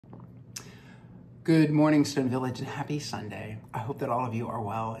Good morning, Stone Village, and happy Sunday. I hope that all of you are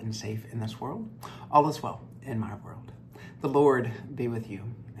well and safe in this world. All is well in my world. The Lord be with you,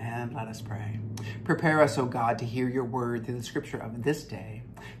 and let us pray. Prepare us, O God, to hear your word through the scripture of this day.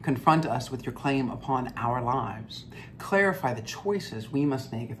 Confront us with your claim upon our lives. Clarify the choices we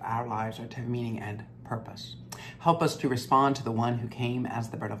must make if our lives are to have meaning and purpose. Help us to respond to the one who came as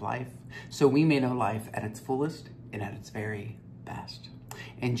the bread of life, so we may know life at its fullest and at its very best.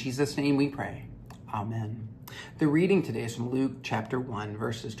 In Jesus' name we pray. Amen. The reading today is from Luke chapter 1,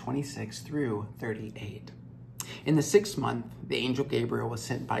 verses 26 through 38. In the 6th month, the angel Gabriel was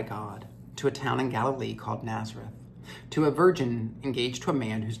sent by God to a town in Galilee called Nazareth, to a virgin engaged to a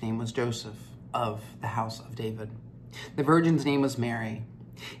man whose name was Joseph, of the house of David. The virgin's name was Mary,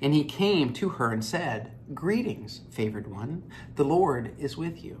 and he came to her and said, "Greetings, favored one, the Lord is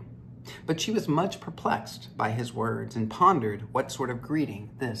with you." But she was much perplexed by his words and pondered what sort of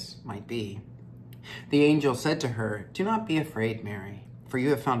greeting this might be. The angel said to her, "Do not be afraid, Mary, for you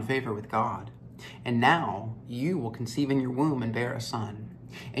have found favor with God. And now you will conceive in your womb and bear a son,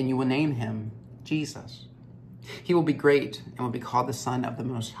 and you will name him Jesus. He will be great and will be called the Son of the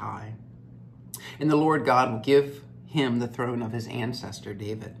Most High. And the Lord God will give him the throne of his ancestor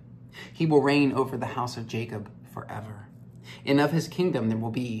David. He will reign over the house of Jacob forever, and of his kingdom there will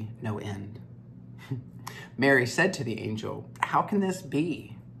be no end." Mary said to the angel, "How can this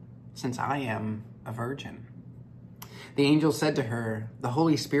be, since I am a virgin?" The angel said to her, "The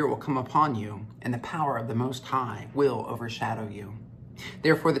Holy Spirit will come upon you, and the power of the Most High will overshadow you.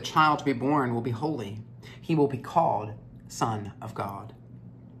 Therefore the child to be born will be holy. He will be called Son of God.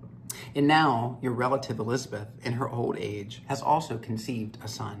 And now your relative Elizabeth, in her old age, has also conceived a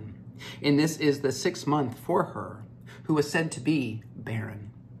son. And this is the 6th month for her, who is said to be barren.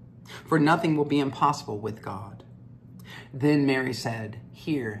 For nothing will be impossible with God." Then Mary said,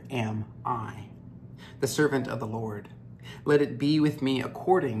 "Here am I, the servant of the Lord. Let it be with me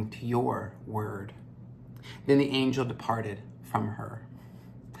according to your word." Then the angel departed from her.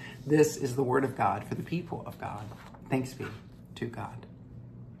 This is the word of God for the people of God. Thanks be to God.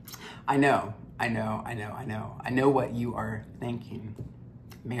 I know what you are thinking.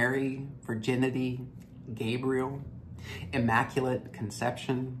 Mary, virginity, Gabriel, Immaculate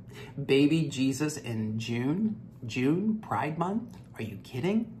Conception, baby Jesus in June, Pride Month? Are you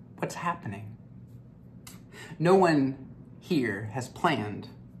kidding? What's happening? No one here has planned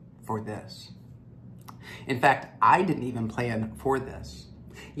for this. In fact, I didn't even plan for this.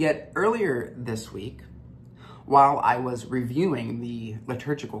 Yet earlier this week, while I was reviewing the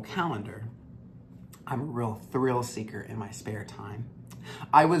liturgical calendar, I'm a real thrill seeker in my spare time,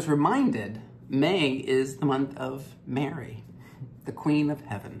 I was reminded May is the month of Mary, the Queen of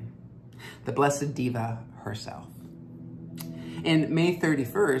Heaven, the Blessed Diva herself. And May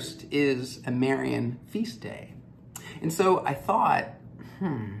 31st is a Marian feast day. And so I thought,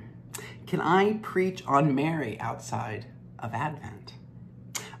 can I preach on Mary outside of Advent?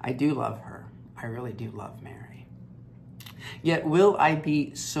 I do love her. I really do love Mary. Yet will I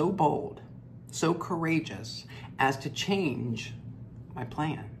be so bold, so courageous as to change my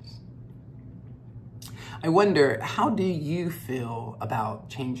plans? I wonder, how do you feel about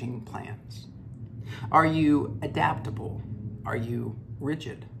changing plans? Are you adaptable? Are you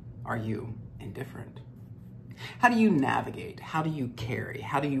rigid? Are you indifferent? How do you navigate? How do you carry?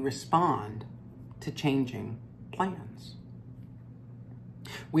 How do you respond to changing plans?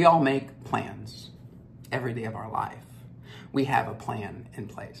 We all make plans every day of our life. We have a plan in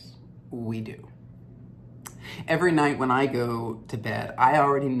place. We do. Every night when I go to bed, I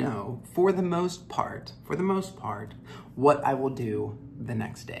already know, for the most part, what I will do the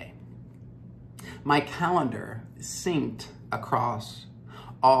next day. My calendar, synced across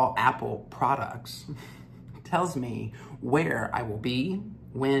all Apple products, tells me where I will be,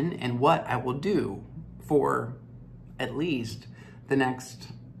 when, and what I will do for at least the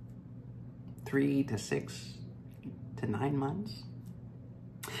next 3 to 6 to 9 months.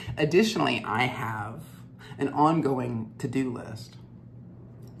 Additionally, I have an ongoing to-do list.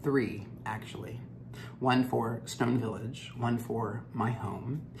 3, actually. 1 for Stone Village, 1 for my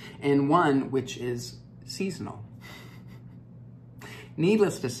home, and 1 which is seasonal.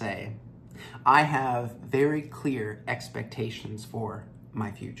 Needless to say, I have very clear expectations for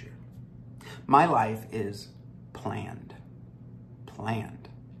my future. My life is planned.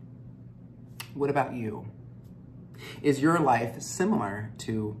 What about you? Is your life similar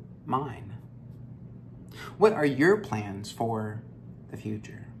to mine? What are your plans for the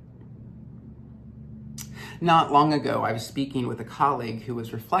future? Not long ago, I was speaking with a colleague who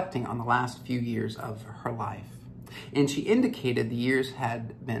was reflecting on the last few years of her life. and she indicated the years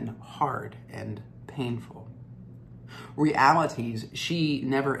had been hard and painful. Realities she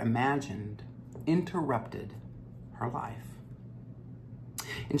never imagined interrupted her life.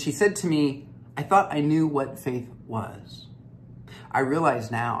 And she said to me, "I thought I knew what faith was. I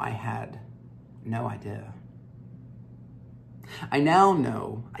realize now I had no idea. I now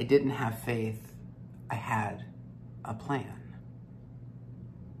know I didn't have faith, I had a plan."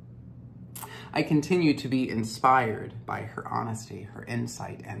 I continue to be inspired by her honesty, her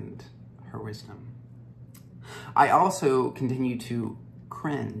insight, and her wisdom. I also continue to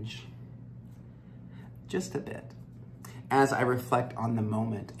cringe just a bit as I reflect on the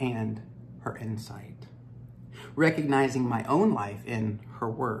moment and her insight, recognizing my own life in her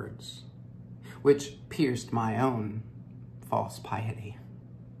words, which pierced my own false piety.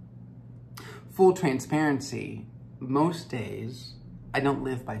 Full transparency, most days I don't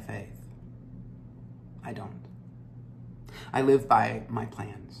live by faith. I don't. I live by my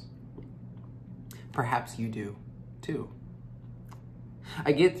plans. Perhaps you do, too.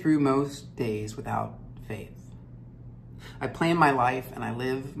 I get through most days without faith. I plan my life and I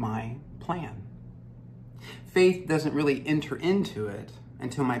live my plan. Faith doesn't really enter into it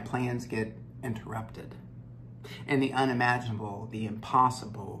until my plans get interrupted and the unimaginable, the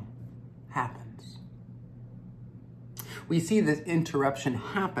impossible happens. We see this interruption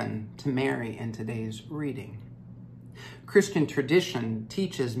happen to Mary in today's reading. Christian tradition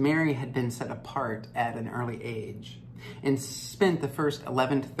teaches Mary had been set apart at an early age and spent the first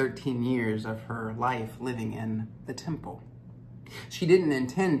 11 to 13 years of her life living in the temple. She didn't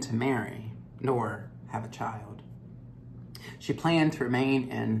intend to marry nor have a child. She planned to remain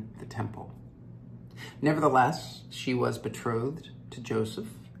in the temple. Nevertheless, she was betrothed to Joseph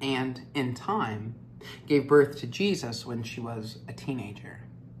and, in time, gave birth to Jesus when she was a teenager.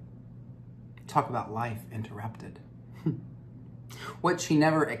 Talk about life interrupted. What she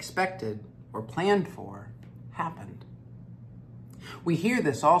never expected or planned for happened. We hear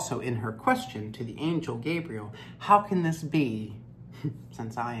this also in her question to the angel Gabriel, "How can this be,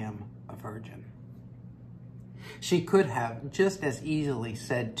 since I am a virgin?" She could have just as easily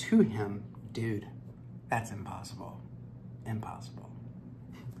said to him, "Dude, that's impossible. Impossible."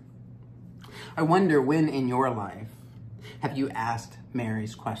 I wonder when in your life have you asked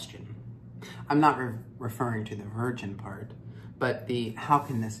Mary's question? I'm not referring to the virgin part, but the "how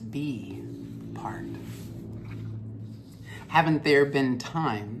can this be" part. Haven't there been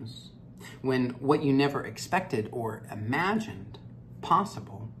times when what you never expected or imagined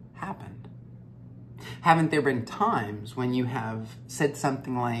possible happened? Haven't there been times when you have said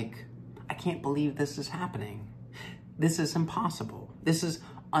something like, "I can't believe this is happening. This is impossible. This is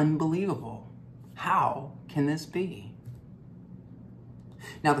unbelievable. How can this be?"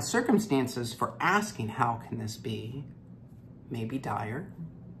 Now, the circumstances for asking "how can this be" may be dire,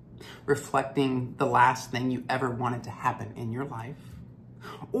 reflecting the last thing you ever wanted to happen in your life,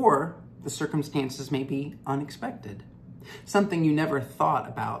 or the circumstances may be unexpected, something you never thought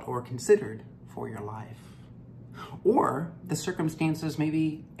about or considered for your life, or the circumstances may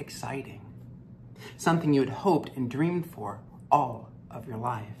be exciting, something you had hoped and dreamed for all of your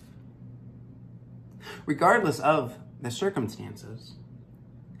life. Regardless of the circumstances,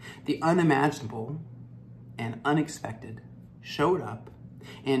 the unimaginable and unexpected showed up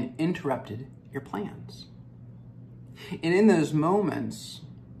and interrupted your plans. And in those moments,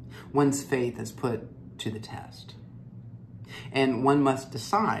 one's faith is put to the test, and one must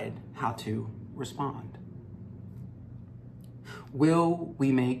decide how to respond. Will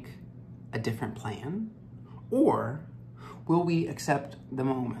we make a different plan, or will we accept the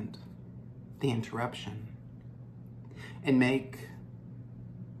moment, the interruption, and make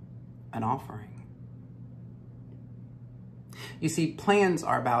an offering? You see, plans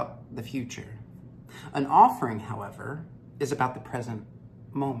are about the future. An offering, however, is about the present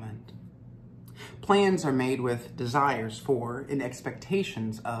moment. Plans are made with desires for and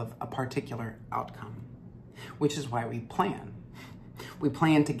expectations of a particular outcome, which is why we plan. We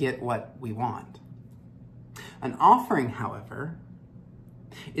plan to get what we want. An offering, however,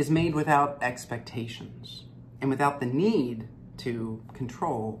 is made without expectations and without the need to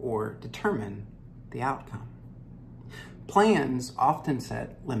control or determine the outcome. Plans often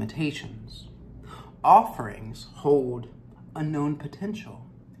set limitations. Offerings hold unknown potential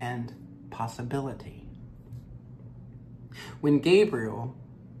and possibility. When Gabriel,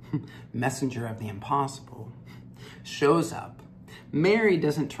 messenger of the impossible, shows up, Mary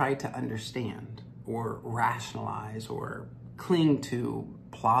doesn't try to understand or rationalize or cling to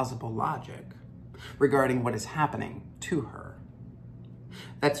plausible logic regarding what is happening to her.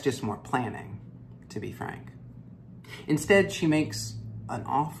 That's just more planning, to be frank. Instead, she makes an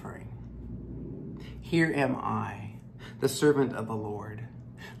offering. Here am I, the servant of the Lord.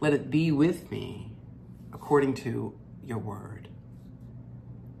 Let it be with me according to your word.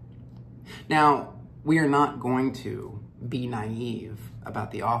 Now, we are not going to be naive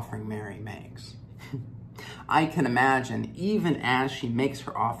about the offering Mary makes. I can imagine, even as she makes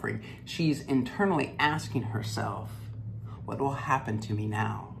her offering, she's internally asking herself, what will happen to me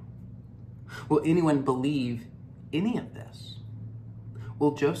now? Will anyone believe any of this?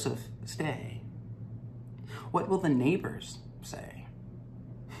 Will Joseph stay? What will the neighbors say?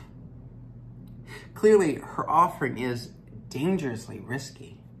 Clearly, her offering is dangerously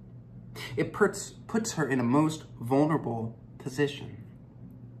risky. It puts her in a most vulnerable position.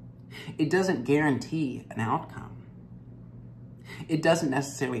 It doesn't guarantee an outcome. It doesn't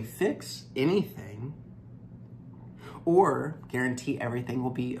necessarily fix anything or guarantee everything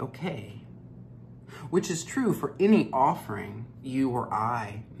will be okay, which is true for any offering you or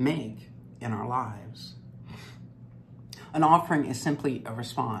I make in our lives. An offering is simply a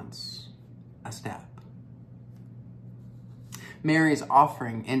response, a step. Mary's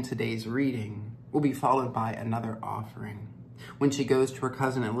offering in today's reading will be followed by another offering when she goes to her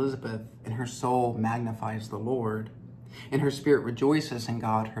cousin Elizabeth and her soul magnifies the Lord and her spirit rejoices in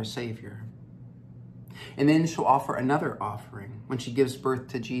God, her Savior. And then she'll offer another offering when she gives birth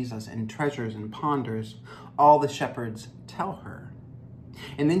to Jesus and treasures and ponders all the shepherds tell her.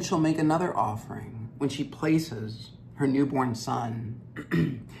 And then she'll make another offering when she places her newborn son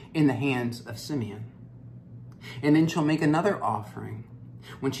in the hands of Simeon. And then she'll make another offering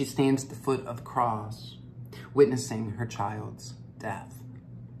when she stands at the foot of the cross, witnessing her child's death.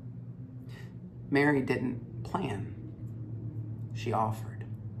 Mary didn't plan. She offered.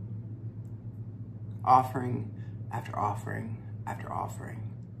 Offering after offering after offering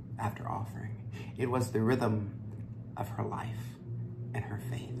after offering. It was the rhythm of her life and her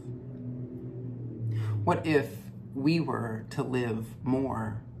faith. What if we were to live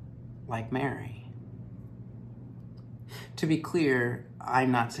more like Mary? To be clear,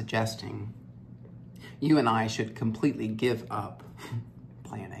 I'm not suggesting you and I should completely give up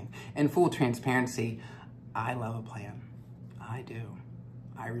planning. In full transparency, I love a plan. I do.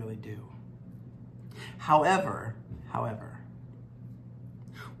 I really do. However,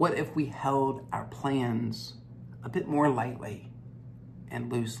 what if we held our plans a bit more lightly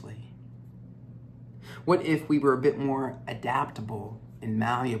and loosely? What if we were a bit more adaptable and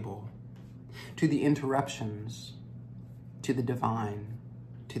malleable to the interruptions, to the divine,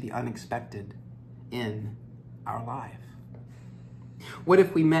 to the unexpected in our life? What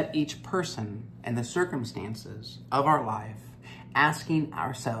if we met each person and the circumstances of our life asking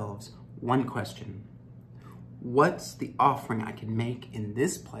ourselves one question: what's the offering I can make in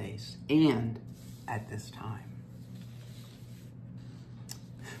this place and at this time?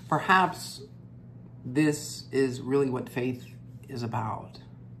 Perhaps this is really what faith is about.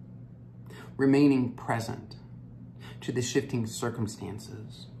 Remaining present to the shifting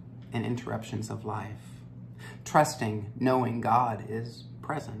circumstances and interruptions of life. Trusting, knowing God is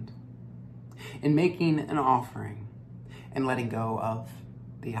present. And making an offering and letting go of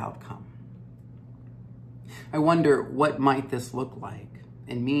the outcome. I wonder, what might this look like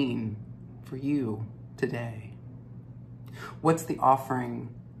and mean for you today? What's the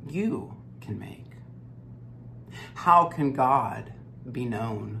offering you can make? How can God be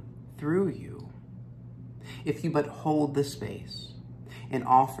known through you if you but hold the space and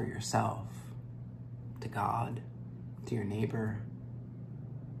offer yourself to God, to your neighbor,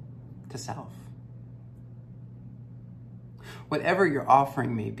 to self? Whatever your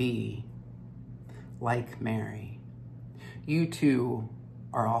offering may be, like Mary, you too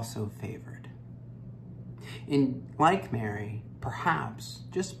are also favored. And like Mary, perhaps,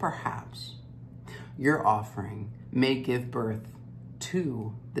 just perhaps, your offering may give birth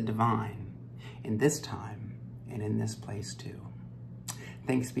to the divine in this time and in this place too.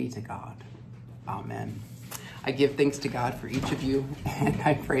 Thanks be to God. Amen. I give thanks to God for each of you, and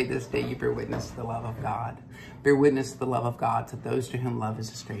I pray this day you bear witness to the love of God. Bear witness to the love of God, so those to whom love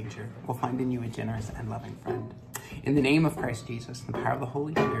is a stranger will find in you a generous and loving friend. In the name of Christ Jesus, and the power of the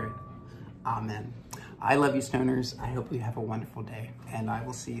Holy Spirit, amen. I love you, Stoners. I hope you have a wonderful day, and I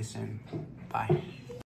will see you soon. Bye.